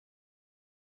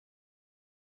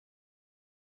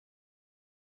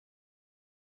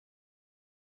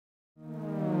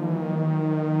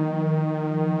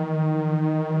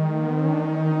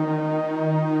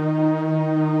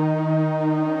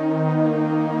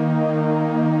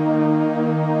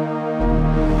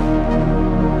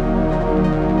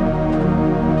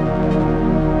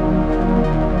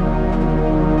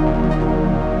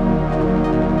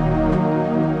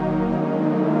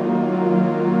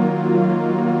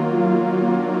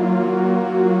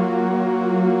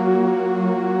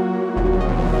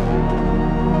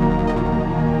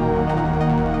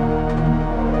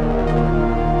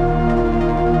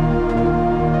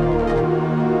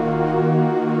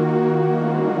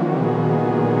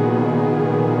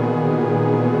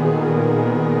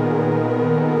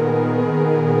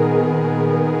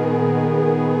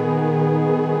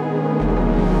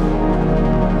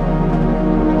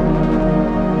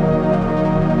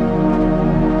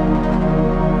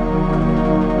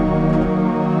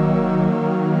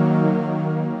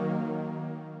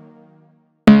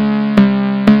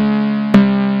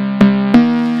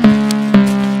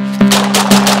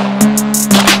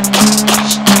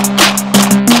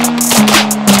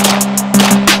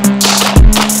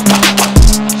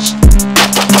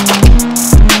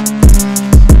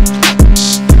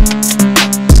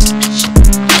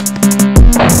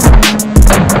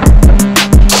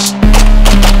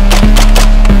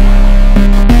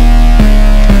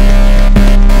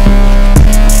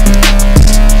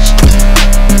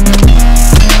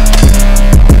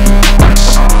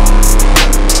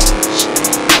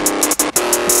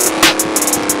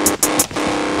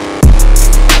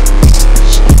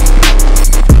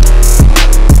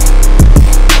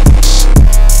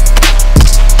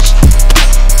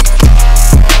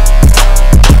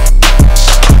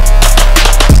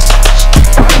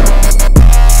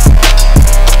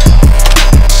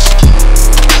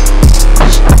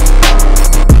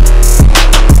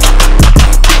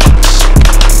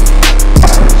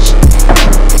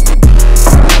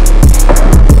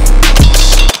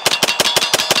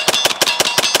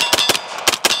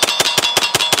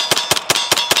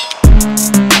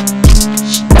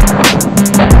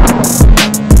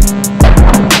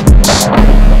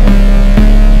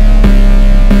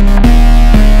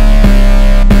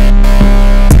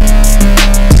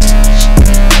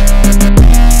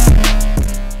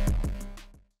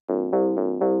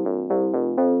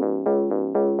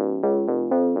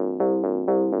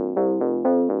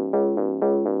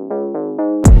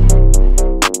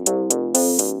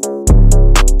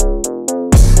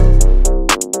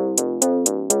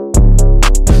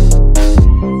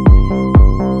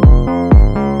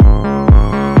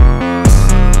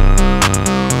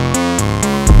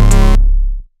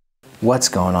What's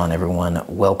going on, everyone?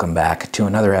 Welcome back to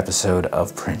another episode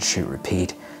of Print, Shoot,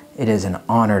 Repeat. It is an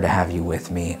honor to have you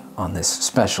with me on this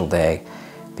special day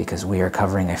because we are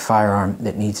covering a firearm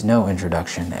that needs no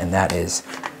introduction, and that is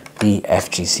the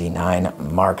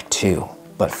FGC9 Mark II.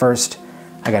 But first,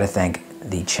 I gotta thank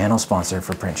the channel sponsor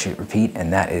for Print, Shoot, Repeat,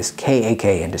 and that is KAK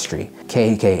Industry.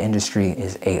 KAK Industry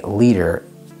is a leader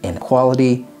in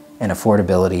quality and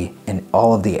affordability in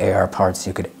all of the AR parts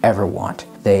you could ever want.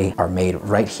 They are made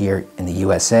right here in the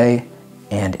USA,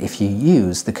 and if you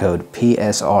use the code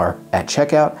PSR at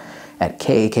checkout at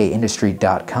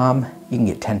kakindustry.com, you can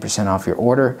get 10% off your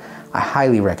order. I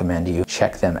highly recommend you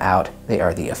check them out. They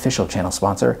are the official channel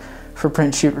sponsor for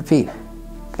Print, Shoot, Repeat.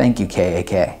 Thank you,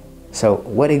 KAK. So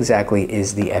what exactly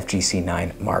is the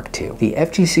FGC9 Mark II? The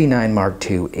FGC9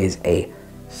 Mark II is a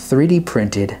 3D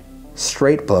printed,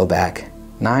 straight blowback,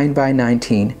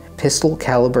 9x19 pistol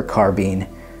caliber carbine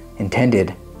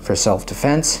intended for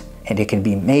self-defense, and it can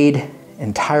be made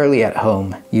entirely at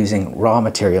home using raw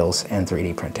materials and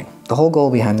 3D printing. The whole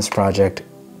goal behind this project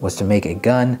was to make a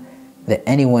gun that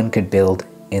anyone could build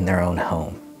in their own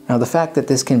home. Now, the fact that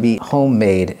this can be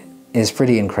homemade is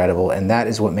pretty incredible, and that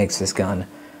is what makes this gun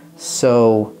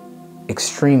so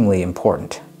extremely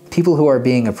important. People who are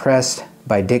being oppressed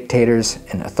by dictators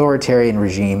and authoritarian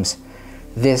regimes,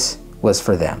 this was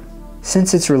for them.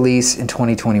 Since its release in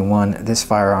 2021, this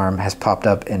firearm has popped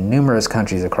up in numerous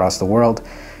countries across the world,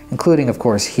 including, of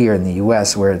course, here in the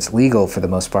US, where it's legal for the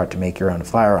most part to make your own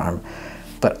firearm,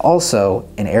 but also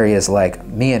in areas like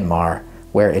Myanmar,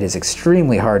 where it is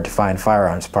extremely hard to find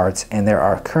firearms parts, and there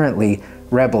are currently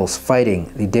rebels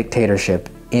fighting the dictatorship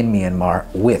in Myanmar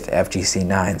with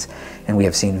FGC9s, and we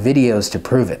have seen videos to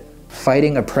prove it.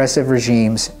 Fighting oppressive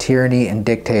regimes, tyranny, and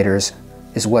dictators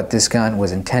is what this gun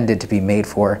was intended to be made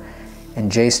for, and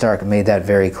Jay Stark made that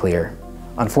very clear.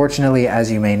 Unfortunately,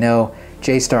 as you may know,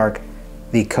 Jay Stark,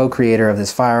 the co-creator of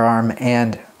this firearm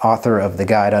and author of the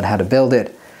guide on how to build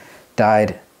it,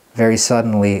 died very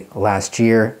suddenly last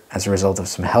year as a result of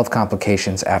some health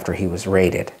complications after he was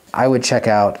raided. I would check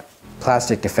out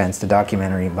Plastic Defense, the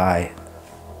documentary by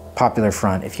Popular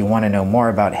Front, if you want to know more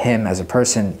about him as a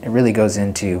person. It really goes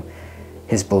into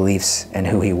his beliefs and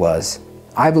who he was.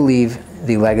 I believe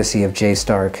the legacy of Jay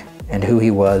Stark and who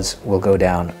he was will go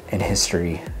down in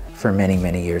history for many,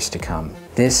 many years to come.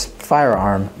 This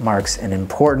firearm marks an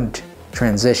important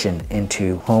transition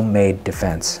into homemade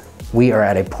defense. We are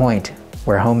at a point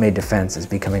where homemade defense is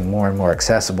becoming more and more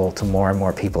accessible to more and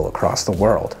more people across the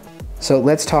world. So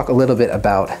let's talk a little bit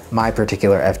about my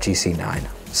particular FGC9.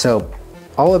 So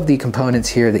all of the components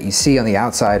here that you see on the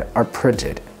outside are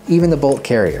printed. Even the bolt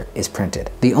carrier is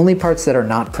printed. The only parts that are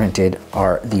not printed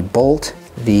are the bolt,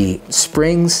 the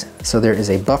springs. So there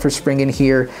is a buffer spring in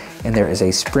here, and there is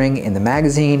a spring in the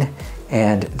magazine,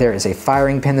 and there is a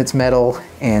firing pin that's metal,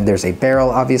 and there's a barrel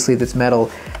obviously that's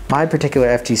metal. My particular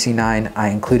FGC9, I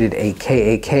included a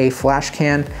KAK flash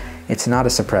can. It's not a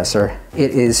suppressor.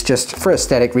 It is just for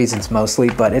aesthetic reasons mostly,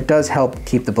 but it does help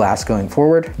keep the blast going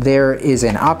forward. There is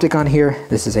an optic on here.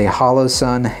 This is a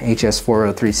Holosun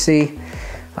HS403C.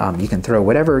 You can throw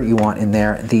whatever you want in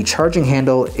there. The charging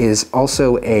handle is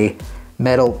also a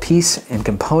metal piece and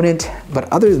component,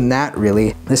 but other than that,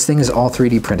 really, this thing is all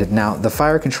 3D printed. Now, the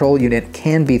fire control unit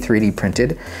can be 3D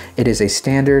printed. It is a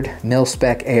standard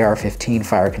mil-spec AR-15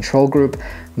 fire control group.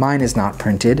 Mine is not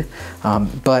printed,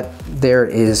 but there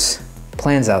is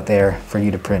plans out there for you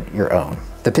to print your own.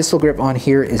 The pistol grip on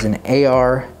here is an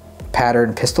AR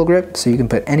pattern pistol grip, so you can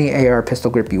put any AR pistol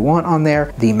grip you want on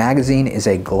there. The magazine is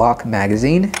a Glock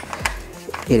magazine.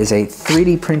 It is a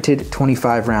 3D printed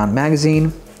 25 round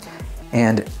magazine.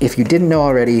 And if you didn't know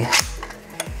already,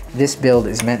 this build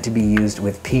is meant to be used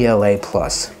with PLA+.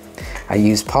 I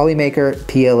use Polymaker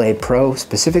PLA Pro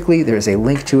specifically. There's a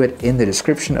link to it in the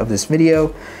description of this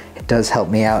video. It does help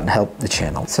me out and help the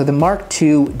channel. So the Mark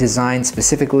II design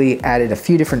specifically added a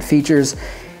few different features.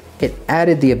 It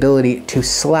added the ability to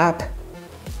slap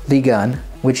the gun,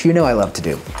 which you know I love to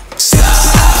do.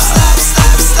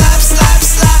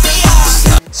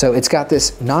 So it's got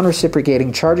this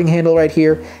non-reciprocating charging handle right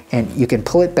here, and you can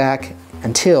pull it back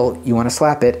until you want to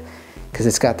slap it, because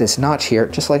it's got this notch here,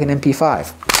 just like an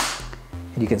MP5.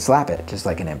 And you can slap it just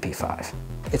like an MP5.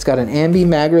 It's got an ambi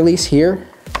mag release here.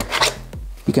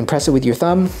 You can press it with your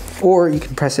thumb, or you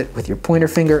can press it with your pointer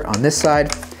finger on this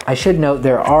side. I should note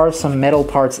there are some metal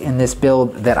parts in this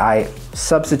build that I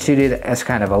substituted as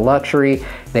kind of a luxury.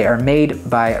 They are made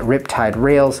by Riptide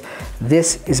rails.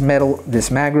 This is metal, this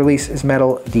mag release is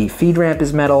metal, the feed ramp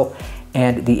is metal,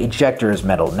 and the ejector is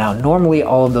metal. Now, normally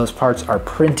all of those parts are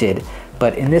printed,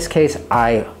 but in this case,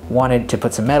 I wanted to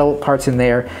put some metal parts in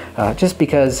there just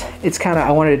because it's kind of,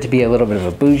 I wanted it to be a little bit of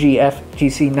a bougie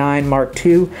FGC9 Mark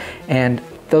II, and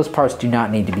those parts do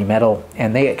not need to be metal,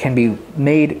 and they can be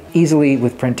made easily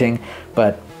with printing,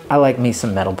 but I like me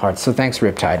some metal parts, so thanks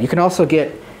Reupload. You can also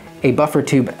get a buffer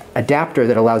tube adapter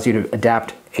that allows you to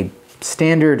adapt a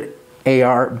standard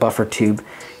AR buffer tube,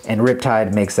 and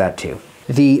Reupload makes that too.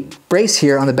 The brace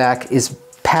here on the back is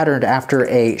patterned after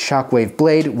a Shockwave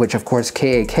blade, which of course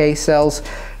KAK sells.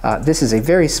 This is a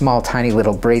very small, tiny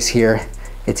little brace here.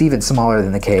 It's even smaller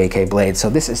than the KAK blade, so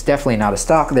this is definitely not a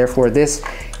stock. Therefore, this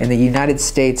in the United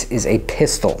States is a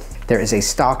pistol. There is a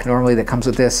stock normally that comes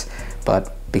with this,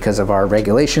 but because of our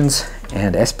regulations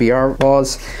and SBR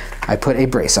laws, I put a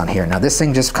brace on here. Now this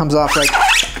thing just comes off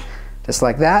just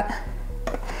like that.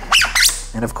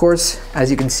 And of course, as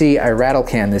you can see, I rattle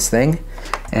can this thing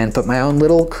and put my own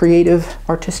little creative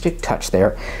artistic touch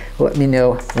there. Let me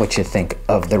know what you think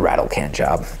of the rattle can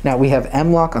job. Now we have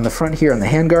M-lock on the front here on the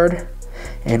handguard,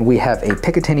 and we have a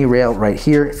Picatinny rail right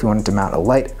here if you wanted to mount a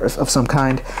light of some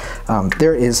kind.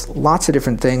 There is lots of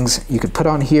different things you could put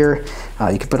on here.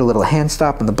 You could put a little hand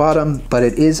stop on the bottom, but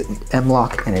it is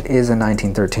M-lock and it is a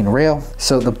 1913 rail.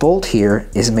 So the bolt here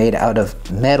is made out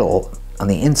of metal on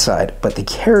the inside, but the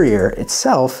carrier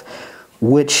itself,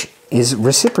 which is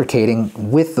reciprocating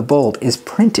with the bolt, is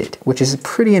printed, which is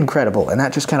pretty incredible. And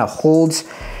that just kind of holds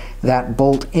that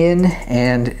bolt in,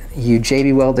 and you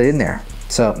JB weld it in there.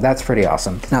 So that's pretty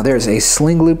awesome. Now there's a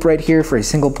sling loop right here for a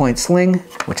single point sling,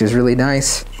 which is really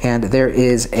nice. And there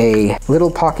is a little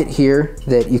pocket here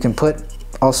that you can put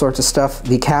all sorts of stuff.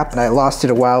 The cap, and I lost it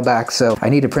a while back, so I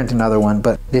need to print another one,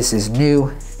 but this is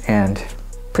new and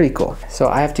pretty cool. So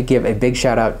I have to give a big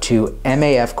shout out to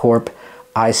MAF Corp.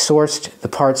 I sourced the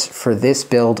parts for this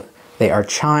build. They are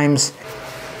chimes.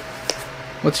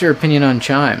 What's your opinion on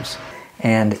chimes?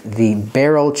 And the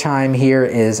barrel chime here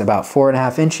is about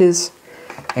 4.5 inches.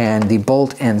 And the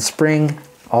bolt and spring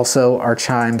also are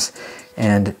chimes.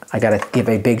 And I gotta give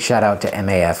a big shout out to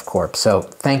MAF Corp. So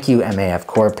thank you, MAF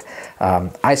Corp.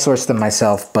 I sourced them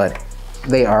myself, but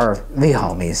they are the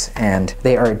homies, and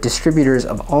they are distributors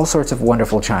of all sorts of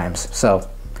wonderful chimes. So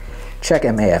check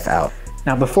MAF out.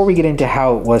 Now, before we get into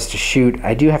how it was to shoot,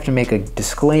 I do have to make a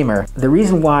disclaimer. The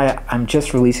reason why I'm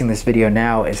just releasing this video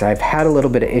now is I've had a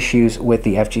little bit of issues with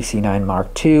the FGC9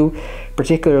 Mark II,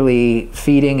 particularly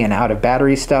feeding and out of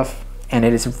battery stuff. And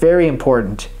it is very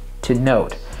important to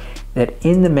note that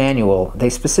in the manual, they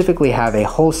specifically have a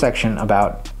whole section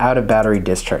about out of battery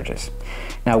discharges.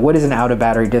 Now, what is an out of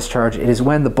battery discharge? It is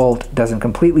when the bolt doesn't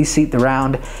completely seat the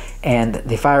round and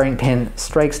the firing pin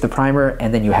strikes the primer,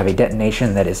 and then you have a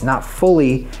detonation that is not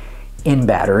fully in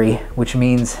battery, which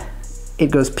means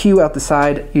it goes pew out the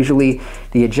side, usually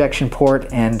the ejection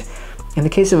port. And in the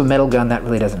case of a metal gun, that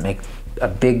really doesn't make a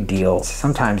big deal.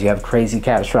 Sometimes you have crazy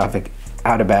catastrophic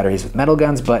out of batteries with metal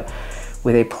guns, but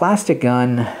with a plastic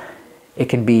gun, it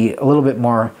can be a little bit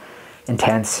more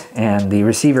intense and the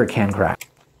receiver can crack.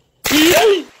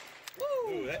 Ooh,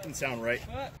 that didn't sound right.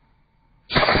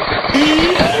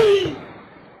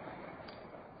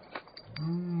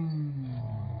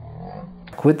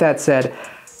 With that said,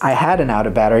 I had an out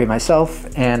of battery myself,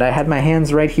 and I had my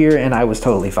hands right here and I was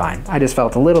totally fine. I just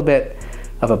felt a little bit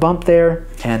of a bump there,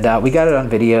 and we got it on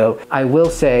video. I will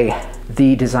say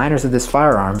the designers of this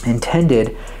firearm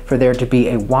intended for there to be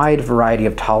a wide variety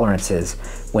of tolerances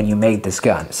when you made this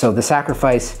gun. So the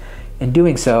sacrifice in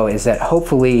doing so is that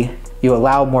hopefully you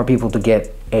allow more people to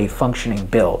get a functioning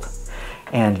build,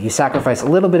 and you sacrifice a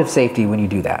little bit of safety when you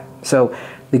do that. So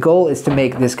the goal is to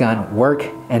make this gun work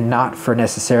and not for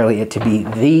necessarily it to be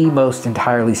the most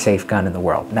entirely safe gun in the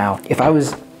world. Now, if I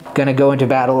was gonna go into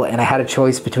battle and I had a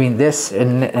choice between this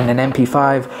and an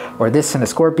MP5 or this and a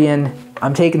Scorpion,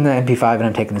 I'm taking the MP5 and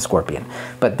I'm taking the Scorpion.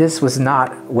 But this was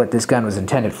not what this gun was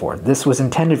intended for. This was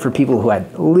intended for people who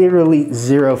had literally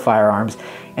zero firearms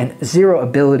and zero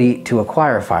ability to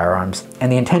acquire firearms. And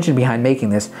the intention behind making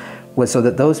this was so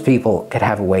that those people could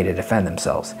have a way to defend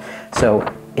themselves. So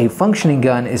a functioning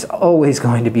gun is always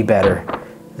going to be better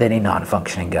than a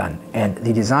non-functioning gun. And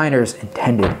the designers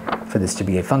intended for this to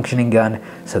be a functioning gun,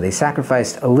 so they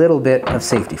sacrificed a little bit of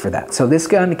safety for that. So this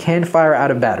gun can fire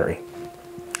out of battery.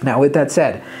 Now, with that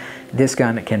said, this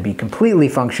gun can be completely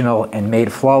functional and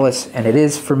made flawless, and it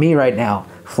is, for me right now,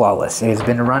 flawless. It has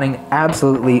been running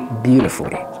absolutely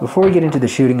beautifully. So before we get into the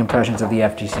shooting impressions of the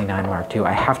FGC9 Mark II,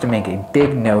 I have to make a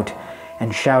big note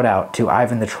and shout out to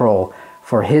Ivan the Troll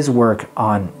for his work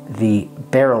on the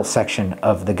barrel section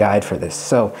of the guide for this.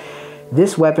 So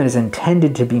This weapon is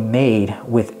intended to be made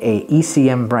with a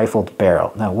ECM rifled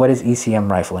barrel. Now, what is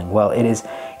ECM rifling? Well, it is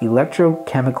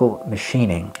electrochemical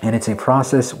machining, and it's a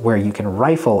process where you can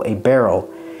rifle a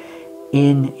barrel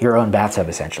in your own bathtub,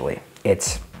 essentially.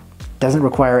 It doesn't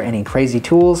require any crazy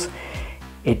tools.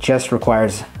 It just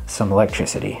requires some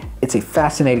electricity. It's a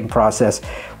fascinating process,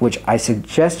 which I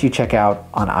suggest you check out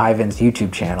on Ivan's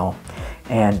YouTube channel.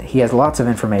 And he has lots of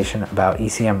information about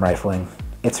ECM rifling.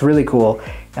 It's really cool,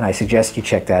 and I suggest you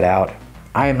check that out.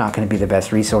 I am not going to be the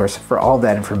best resource for all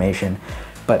that information,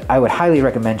 but I would highly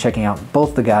recommend checking out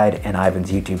both the guide and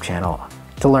Ivan's YouTube channel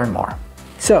to learn more.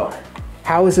 So,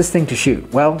 how is this thing to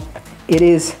shoot? Well, it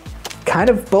is kind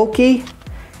of bulky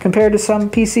compared to some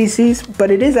PCCs,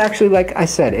 but it is actually, like I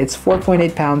said, it's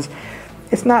 4.8 pounds.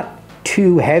 It's not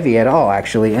too heavy at all,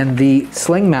 actually, and the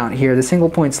sling mount here, the single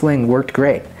point sling, worked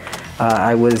great.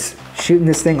 I was shooting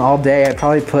this thing all day. I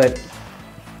probably put,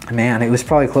 man, it was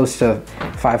probably close to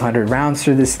 500 rounds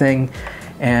through this thing,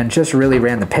 and just really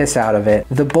ran the piss out of it.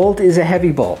 The bolt is a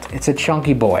heavy bolt. It's a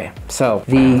chunky boy. So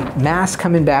the mass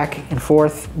coming back and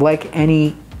forth, like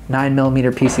any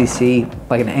 9mm PCC,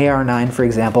 like an AR9, for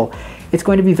example, it's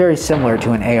going to be very similar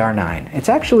to an AR9. It's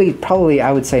actually probably,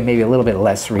 I would say, maybe a little bit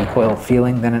less recoil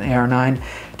feeling than an AR9,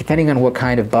 depending on what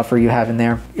kind of buffer you have in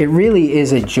there. It really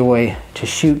is a joy to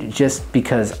shoot just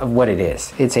because of what it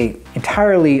is. It's a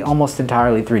almost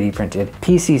entirely 3D printed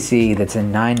PCC that's a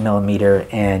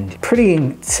 9mm, and pretty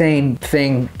insane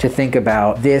thing to think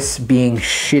about this being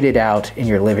shitted out in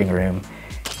your living room,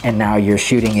 and now you're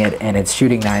shooting it and it's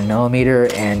shooting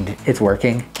 9mm and it's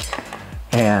working.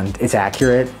 And it's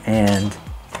accurate, and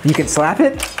you can slap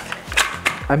it.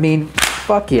 I mean,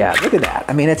 fuck yeah, look at that.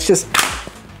 I mean, it's just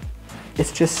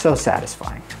so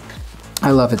satisfying.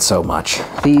 I love it so much.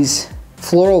 These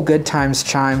floral good times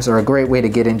chimes are a great way to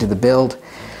get into the build,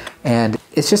 and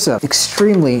it's just an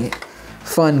extremely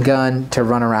fun gun to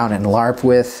run around and LARP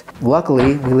with.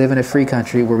 Luckily, we live in a free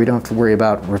country where we don't have to worry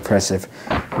about repressive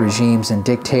regimes and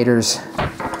dictators,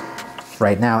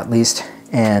 right now at least,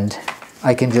 and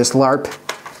I can just LARP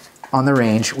on the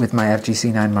range with my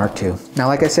FGC9 Mark II. Now,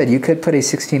 like I said, you could put a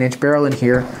 16-inch barrel in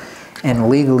here and,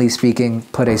 legally speaking,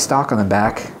 put a stock on the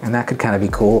back, and that could kind of be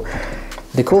cool.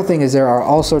 The cool thing is there are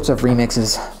all sorts of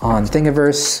remixes on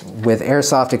Thingiverse with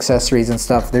airsoft accessories and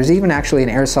stuff. There's even actually an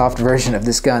airsoft version of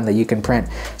this gun that you can print.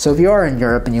 So if you are in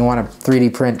Europe and you want to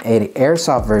 3D print an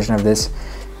airsoft version of this,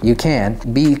 you can.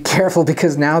 Be careful,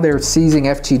 because now they're seizing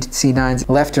FGC9s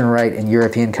left and right in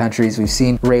European countries. We've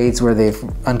seen raids where they've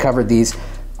uncovered these.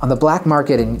 On the black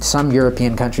market in some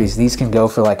European countries, these can go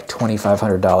for like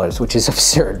 $2,500, which is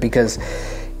absurd because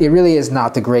it really is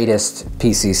not the greatest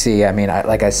PCC. I mean,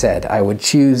 like I said, I would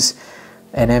choose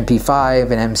an MP5,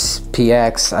 an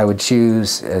MPX, I would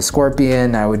choose a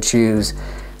Scorpion, I would choose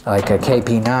like a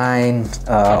KP9,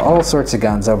 all sorts of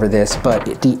guns over this, but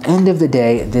at the end of the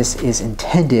day, this is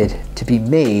intended to be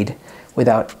made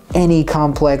without any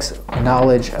complex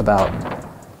knowledge about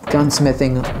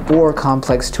gunsmithing or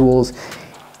complex tools,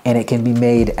 and it can be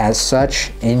made as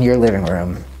such in your living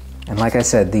room. And like I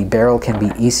said, the barrel can be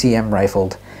ECM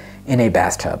rifled in a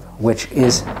bathtub, which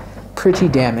is pretty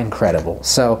damn incredible.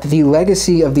 So the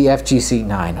legacy of the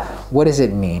FGC9, what does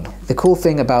it mean? The cool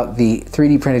thing about the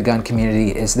 3D printed gun community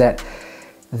is that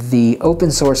the open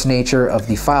source nature of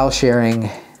the file sharing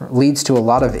leads to a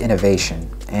lot of innovation.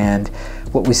 And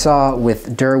what we saw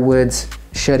with Durwood's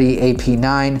Shuddy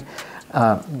AP9,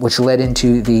 which led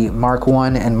into the Mark I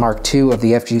and Mark II of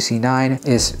the FGC9,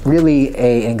 is really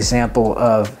an example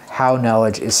of how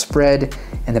knowledge is spread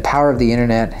and the power of the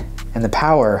internet and the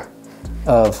power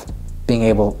of being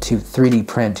able to 3D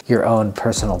print your own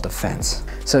personal defense.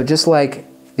 So just like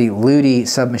the Ludi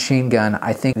submachine gun,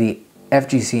 I think the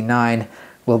FGC9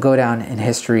 will go down in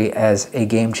history as a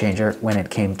game changer when it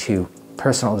came to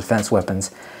personal defense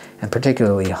weapons, and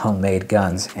particularly homemade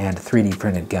guns and 3D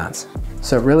printed guns.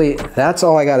 So really, that's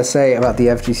all I gotta say about the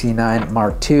FGC9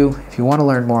 Mark II. If you wanna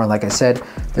learn more, like I said,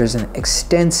 there's an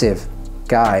extensive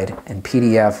guide and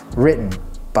PDF written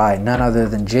by none other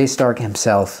than Jay Stark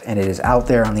himself, and it is out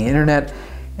there on the internet.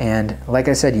 And like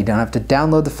I said, you don't have to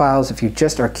download the files. If you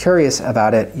just are curious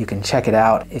about it, you can check it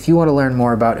out. If you wanna learn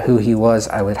more about who he was,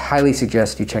 I would highly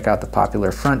suggest you check out the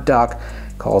popular front doc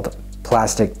called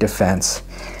Plastic Defense.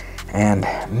 And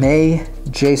may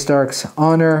Jay Stark's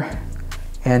honor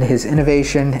and his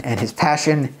innovation and his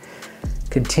passion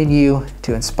continue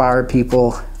to inspire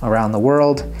people around the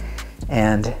world.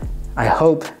 And I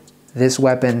hope this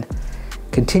weapon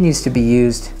continues to be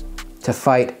used to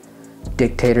fight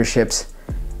dictatorships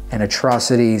and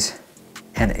atrocities,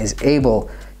 and is able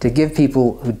to give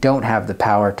people who don't have the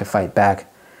power to fight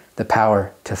back the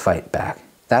power to fight back.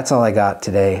 That's all I got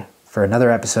today for another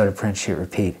episode of Print, Shoot,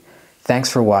 Repeat. Thanks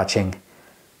for watching,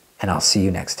 and I'll see you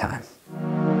next time.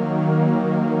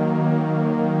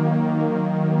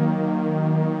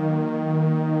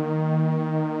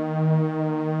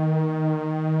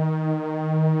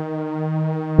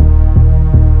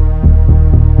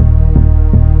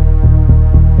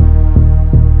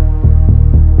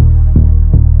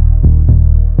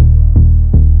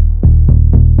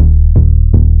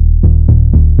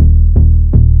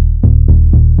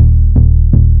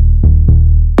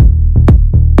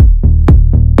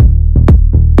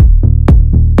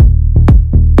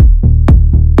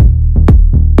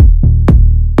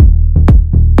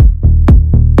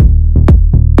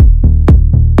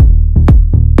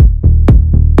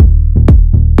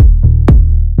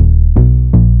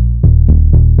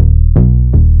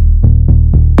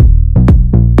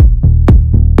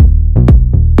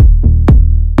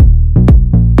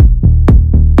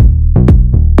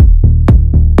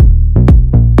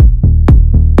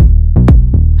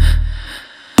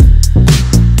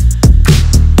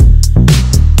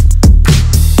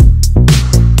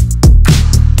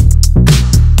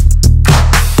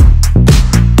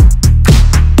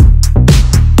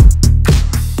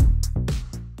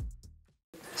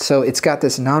 So it's got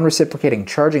this non-reciprocating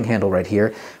charging handle right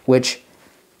here, which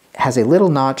has a little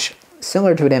notch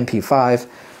similar to an MP5,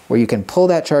 where you can pull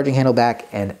that charging handle back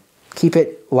and keep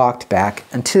it locked back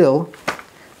until